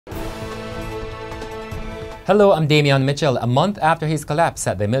Hello, I'm Damian Mitchell. A month after his collapse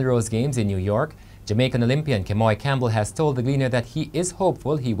at the Millrose Games in New York, Jamaican Olympian Kemoy Campbell has told the Gleaner that he is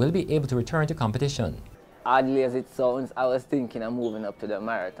hopeful he will be able to return to competition. Oddly as it sounds, I was thinking of moving up to the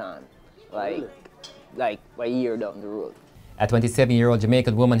marathon, like a year down the road. A 27-year-old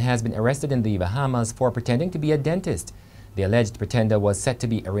Jamaican woman has been arrested in the Bahamas for pretending to be a dentist. The alleged pretender was set to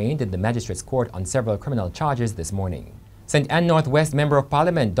be arraigned in the magistrate's court on several criminal charges this morning. St. Ann Northwest Member of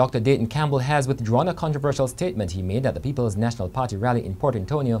Parliament Dr. Dayton Campbell has withdrawn a controversial statement he made at the People's National Party rally in Port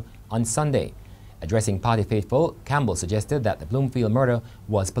Antonio on Sunday. Addressing party faithful, Campbell suggested that the Bloomfield murder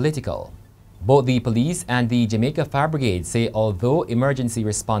was political. Both the police and the Jamaica Fire Brigade say although emergency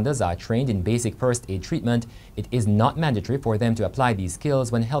responders are trained in basic first aid treatment, it is not mandatory for them to apply these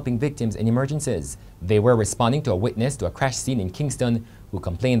skills when helping victims in emergencies. They were responding to a witness to a crash scene in Kingston who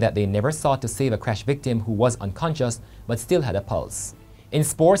complained that they never sought to save a crash victim who was unconscious but still had a pulse. In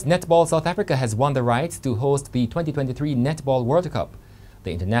sports, Netball South Africa has won the rights to host the 2023 Netball World Cup.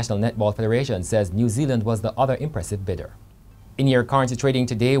 The International Netball Federation says New Zealand was the other impressive bidder. In-year currency trading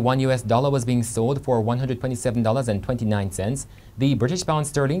today, $1 US was being sold for $127.29, the British pound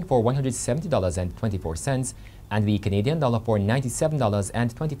sterling for $170.24, and the Canadian dollar for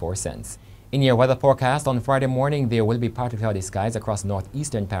 $97.24. In-year weather forecast on Friday morning, there will be partly cloudy skies across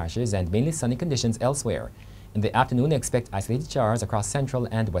northeastern parishes and mainly sunny conditions elsewhere. In the afternoon, expect isolated showers across central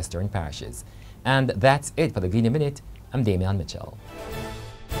and western parishes. And that's it for the Gleaner Minute. I'm Damian Mitchell.